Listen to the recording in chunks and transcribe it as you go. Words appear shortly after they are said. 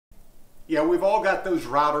Yeah, we've all got those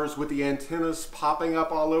routers with the antennas popping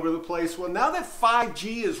up all over the place. Well, now that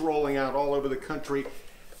 5G is rolling out all over the country,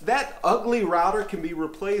 that ugly router can be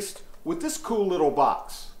replaced with this cool little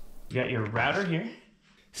box. You got your router here.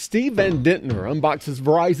 Steve Van Dentner unboxes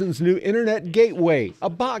Verizon's new Internet Gateway, a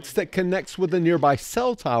box that connects with a nearby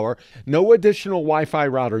cell tower. No additional Wi-Fi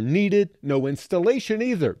router needed, no installation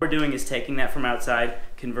either. What we're doing is taking that from outside,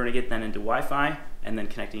 converting it then into Wi-Fi, and then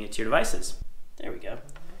connecting it to your devices. There we go.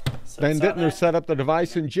 So Van Dentner set up the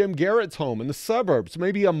device in Jim Garrett's home in the suburbs,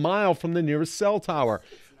 maybe a mile from the nearest cell tower.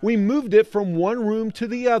 We moved it from one room to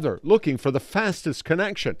the other, looking for the fastest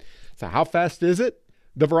connection. So how fast is it?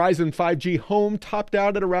 The Verizon 5G home topped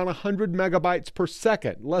out at around 100 megabytes per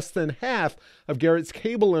second, less than half of Garrett's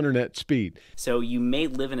cable internet speed. So you may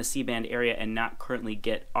live in a C-band area and not currently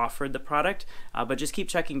get offered the product, but just keep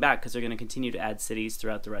checking back because they're going to continue to add cities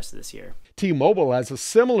throughout the rest of this year. T-Mobile has a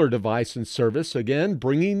similar device and service, again,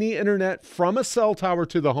 bringing the internet from a cell tower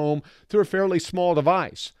to the home through a fairly small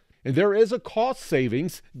device. And there is a cost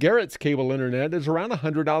savings. Garrett's cable internet is around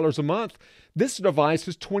 $100 a month. This device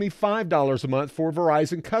is $25 a month for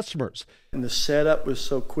Verizon customers. And the setup was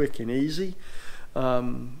so quick and easy. I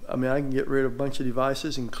can get rid of a bunch of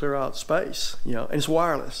devices and clear out space, and it's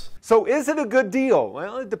wireless. So is it a good deal?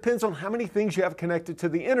 Well, it depends on how many things you have connected to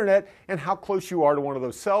the internet and how close you are to one of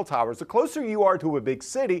those cell towers. The closer you are to a big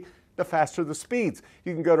city, the faster the speeds.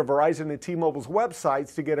 You can go to Verizon and T-Mobile's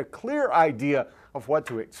websites to get a clear idea of what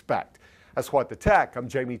to expect. That's What the Tech. I'm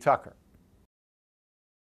Jamie Tucker.